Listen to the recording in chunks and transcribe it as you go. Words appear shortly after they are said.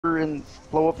and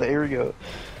blow up the area.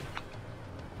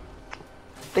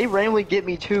 They randomly get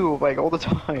me too, like all the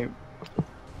time.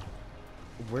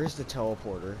 Where's the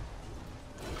teleporter?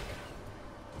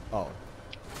 Oh.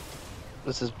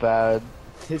 This is bad.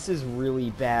 This is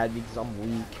really bad because I'm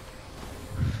weak.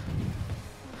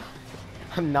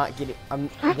 I'm not getting.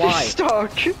 Why?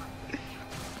 Stuck.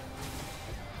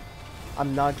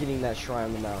 I'm not getting that shrine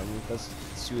on the mountain. That's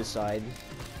suicide.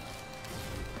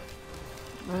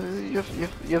 You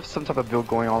have some type of build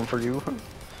going on for you.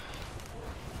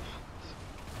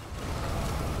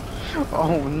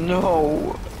 Oh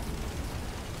no!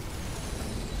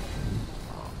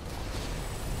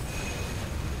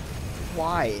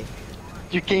 Why?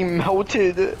 You're getting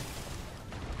melted.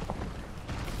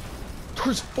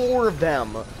 There's 4 of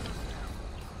them.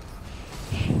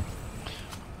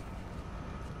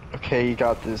 Okay, you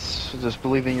got this. Just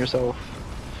believe in yourself.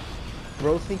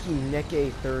 Bro thinking neck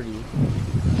A30.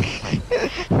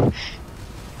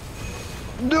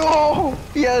 No!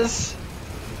 Yes!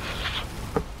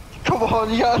 Come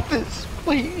on, you got this,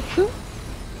 please.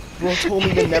 Bro told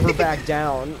me to never back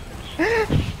down.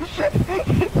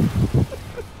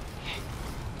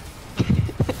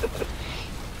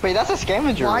 Wait, that's a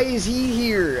scavenger. Why is he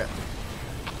here?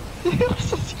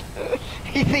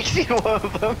 He thinks he's one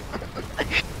of them.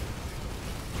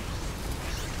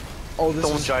 Oh, this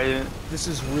Stone is giant. This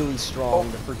is really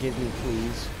strong. Forgive me,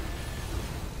 please.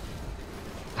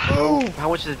 How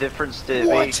much of a difference did it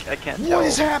make? I can't tell. What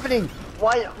is happening?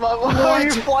 Why are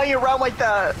you flying around like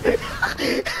that?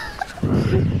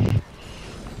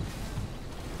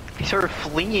 He started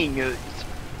flinging it.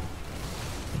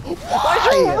 Why is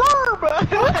there a worm?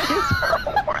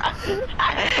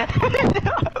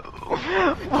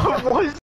 What was